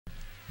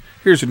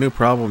Here's a new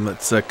problem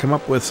that's come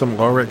up with some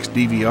Lorex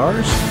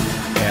DVRs,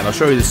 and I'll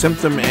show you the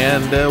symptom,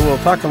 and we'll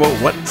talk about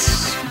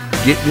what's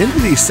getting into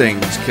these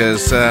things,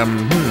 because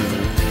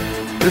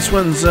this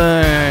one's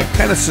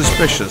kind of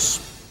suspicious.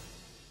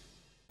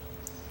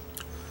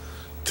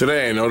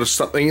 Today I noticed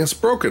something is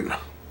broken.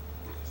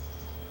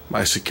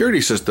 My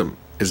security system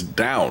is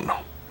down.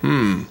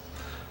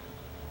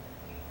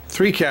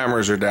 3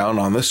 cameras are down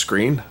on this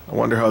screen. I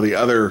wonder how the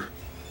other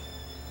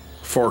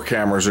 4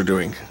 cameras are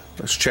doing.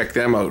 Let's check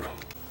them out.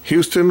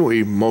 Houston,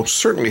 we most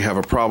certainly have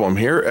a problem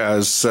here,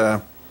 as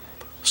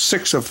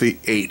 6 of the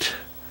 8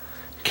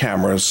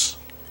 cameras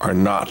are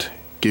not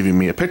giving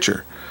me a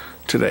picture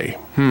today.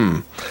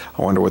 I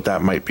wonder what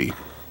that might be.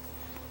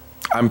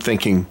 I'm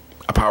thinking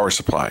a power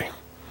supply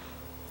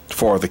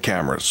for the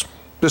cameras.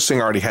 This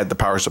thing already had the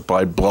power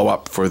supply blow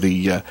up for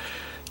the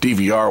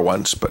DVR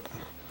once, but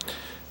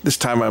this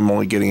time I'm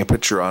only getting a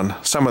picture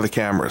on some of the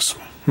cameras.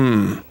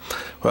 Well,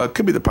 it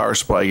could be the power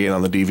supply again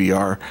on the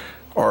DVR,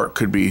 or it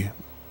could be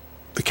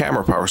the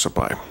camera power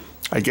supply.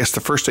 I guess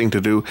the first thing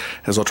to do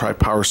is I'll try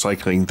power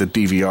cycling the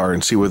DVR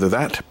and see whether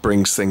that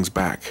brings things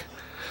back.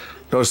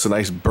 Notice a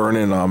nice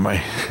burn-in on my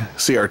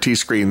CRT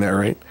screen there,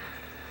 right?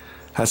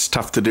 That's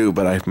tough to do,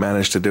 but I've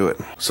managed to do it.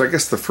 So I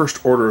guess the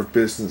first order of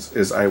business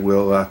is I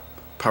will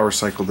power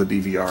cycle the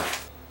DVR.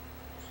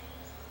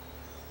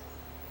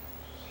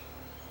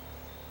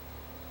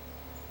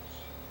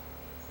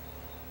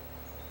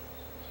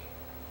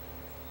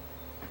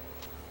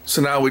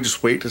 So now we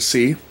just wait to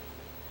see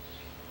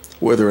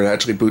whether it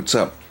actually boots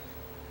up.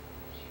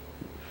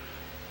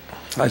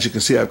 As you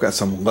can see, I've got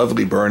some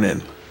lovely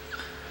burn-in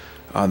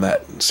on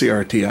that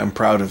CRT. I'm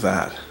proud of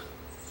that.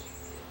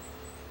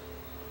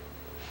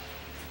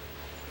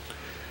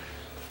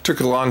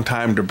 Took a long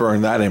time to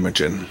burn that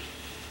image in.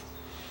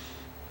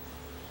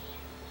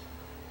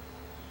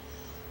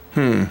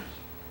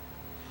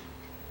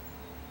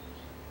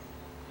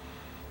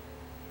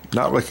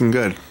 Not looking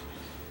good.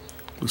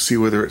 We'll see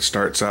whether it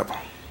starts up,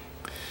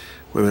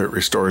 whether it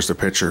restores the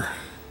picture.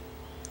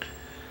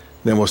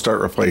 Then we'll start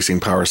replacing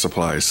power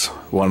supplies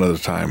one at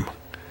a time.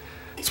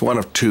 It's one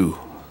of 2.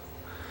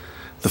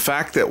 The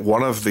fact that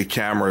one of the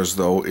cameras,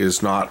 though,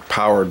 is not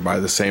powered by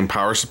the same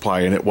power supply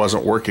and it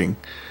wasn't working,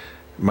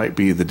 might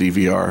be the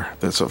DVR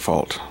that's at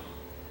fault.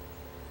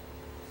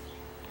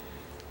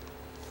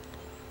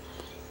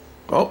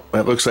 Oh,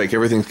 it looks like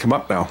everything's come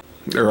up now.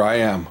 There I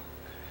am.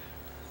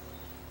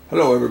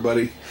 Hello,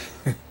 everybody.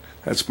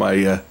 That's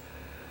my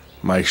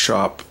my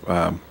shop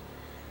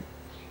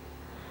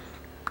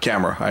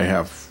camera. I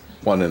have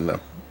one in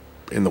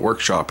the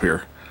workshop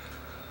here.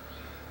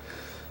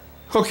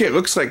 Okay, it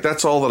looks like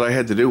that's all that I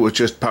had to do with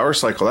just power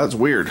cycle. That's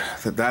weird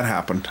that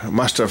happened. I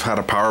must have had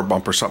a power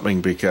bump or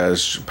something,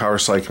 because power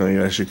cycling,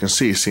 as you can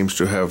see, seems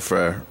to have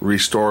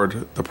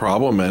restored the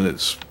problem, and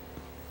it's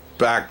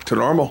back to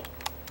normal.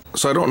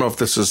 So I don't know if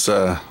this is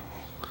a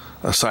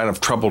sign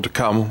of trouble to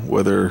come,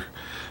 whether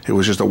it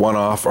was just a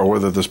one-off or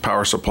whether this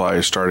power supply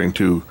is starting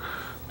to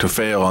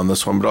fail on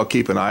this one, but I'll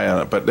keep an eye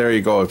on it. But there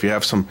you go. If you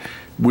have some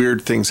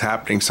weird things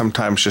happening,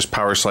 sometimes just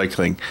power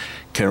cycling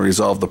can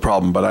resolve the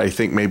problem. But I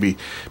think maybe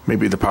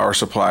the power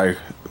supply,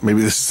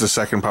 maybe this is the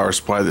second power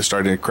supply that's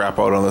starting to crap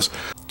out on this.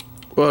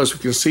 Well, as we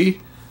can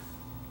see,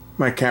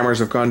 my cameras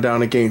have gone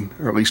down again,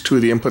 or at least 2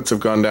 of the inputs have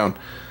gone down.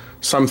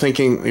 So I'm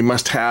thinking we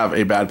must have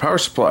a bad power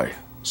supply.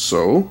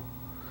 So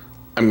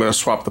I'm going to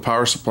swap the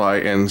power supply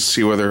and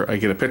see whether I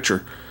get a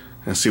picture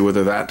and see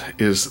whether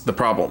that is the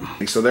problem.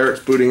 So there,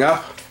 it's booting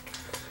up.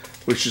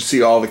 We should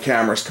see all the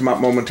cameras come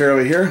up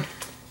momentarily here.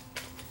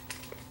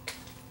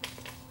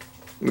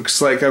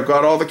 Looks like I've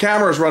got all the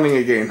cameras running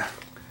again.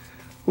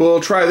 We'll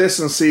try this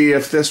and see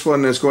if this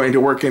one is going to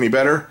work any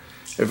better.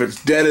 If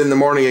it's dead in the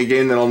morning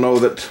again, then I'll know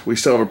that we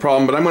still have a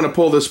problem. But I'm going to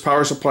pull this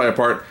power supply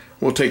apart.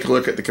 We'll take a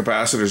look at the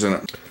capacitors in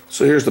it.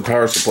 So here's the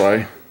power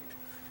supply.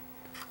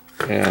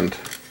 And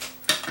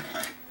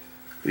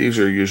these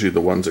are usually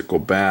the ones that go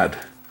bad.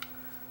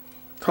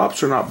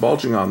 Tops are not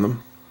bulging on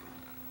them.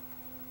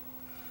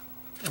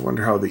 I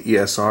wonder how the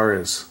ESR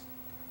is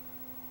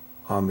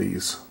on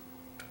these.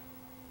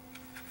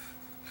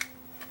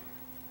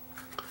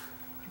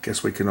 I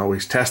guess we can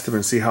always test them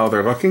and see how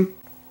they're looking.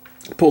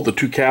 Pull the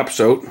 2 caps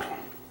out.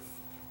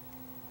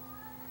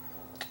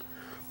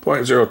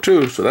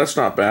 0.02, so that's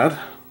not bad.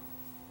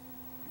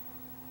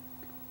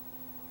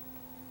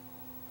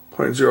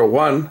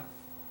 0.01.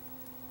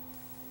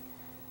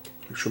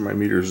 Make sure my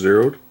meter's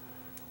zeroed.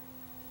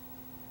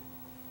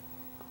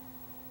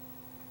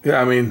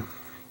 Yeah, I mean,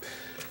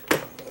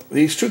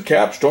 these 2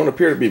 caps don't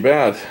appear to be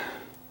bad.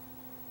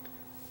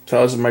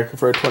 1000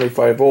 microfarad,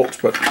 25 volts,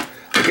 but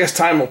I guess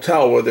time will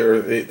tell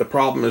whether the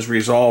problem is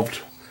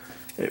resolved.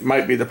 It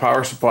might be the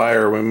power supply,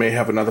 or we may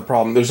have another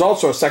problem. There's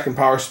also a second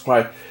power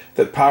supply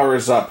that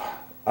powers up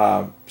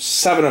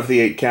 7 of the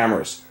 8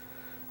 cameras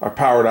are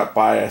powered up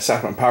by a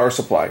second power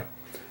supply.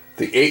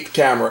 The 8th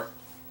camera,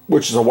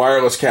 which is a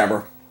wireless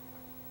camera,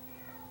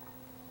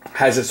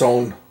 has its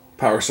own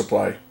power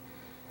supply.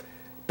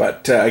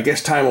 But I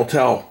guess time will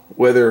tell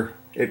whether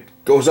it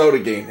goes out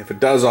again. If it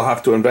does, I'll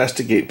have to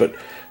investigate. But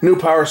New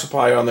power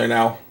supply on there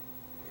now.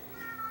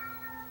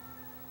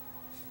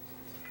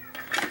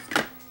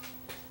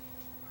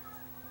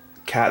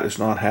 Cat is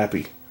not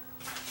happy.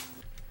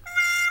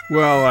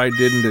 Well, I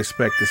didn't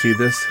expect to see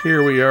this.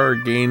 Here we are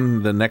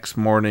again the next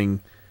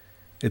morning.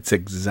 It's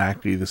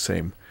exactly the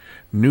same.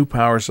 New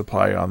power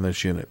supply on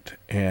this unit,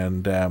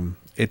 and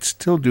it's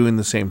still doing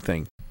the same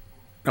thing.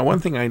 Now, one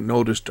thing I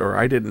noticed, or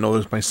I didn't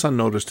notice, my son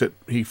noticed it.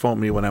 He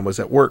phoned me when I was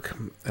at work,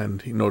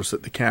 and he noticed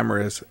that the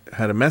camera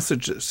had a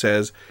message that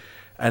says,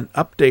 an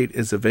update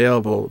is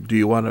available. Do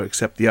you want to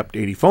accept the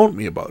update? He phoned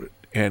me about it,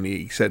 and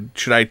he said,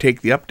 should I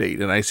take the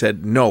update? And I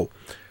said, no.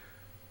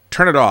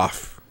 Turn it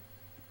off.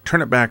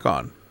 Turn it back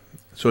on.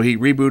 So he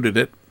rebooted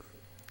it,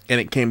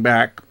 and it came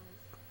back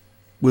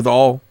with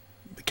all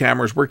the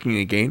cameras working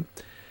again.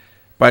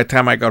 By the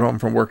time I got home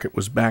from work, it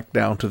was back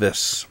down to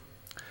this.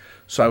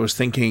 So I was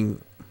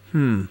thinking,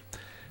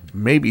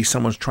 maybe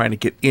someone's trying to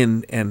get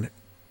in and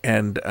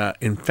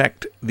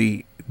infect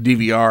the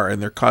DVR,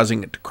 and they're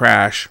causing it to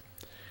crash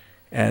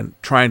and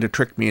trying to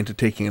trick me into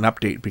taking an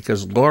update,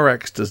 because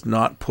Lorex does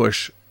not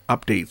push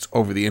updates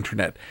over the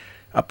internet.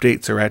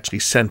 Updates are actually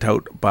sent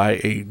out by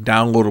a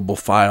downloadable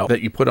file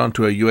that you put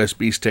onto a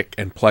USB stick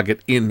and plug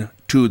it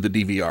into the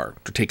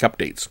DVR to take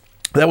updates.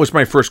 That was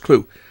my first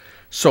clue.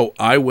 So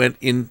I went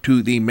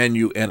into the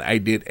menu and I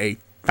did a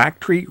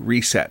factory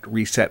reset.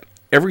 Reset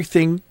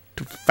everything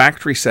to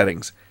factory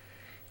settings.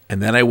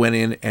 And then I went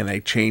in and I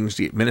changed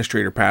the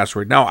administrator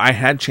password. Now, I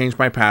had changed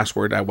my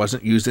password. I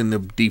wasn't using the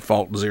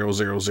default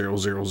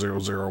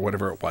 0000000 or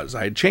whatever it was.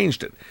 I had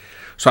changed it.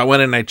 So I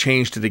went in and I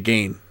changed it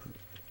again.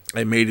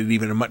 I made it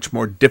even a much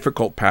more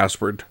difficult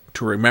password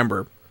to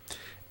remember.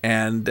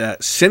 And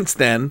since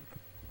then,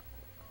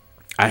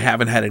 I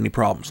haven't had any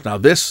problems. Now,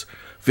 this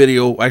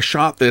video, I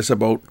shot this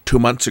about 2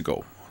 months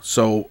ago.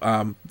 So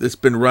it's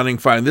been running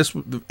fine.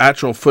 The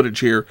actual footage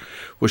here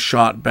was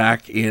shot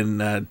back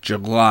in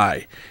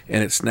July,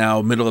 and it's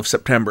now middle of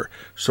September.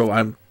 So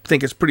I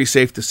think it's pretty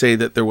safe to say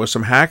that there was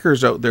some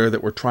hackers out there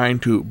that were trying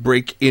to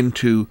break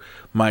into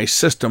my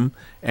system,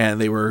 and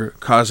they were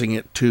causing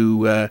it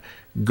to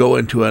go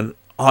into an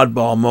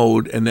oddball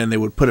mode, and then they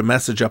would put a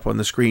message up on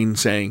the screen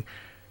saying,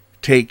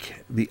 take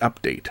the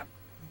update.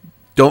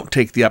 Don't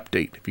take the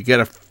update. If you get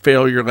a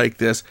failure like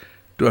this,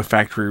 do a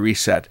factory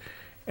reset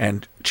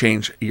and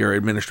change your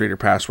administrator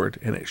password,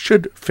 and it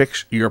should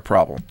fix your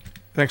problem.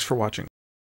 Thanks for watching.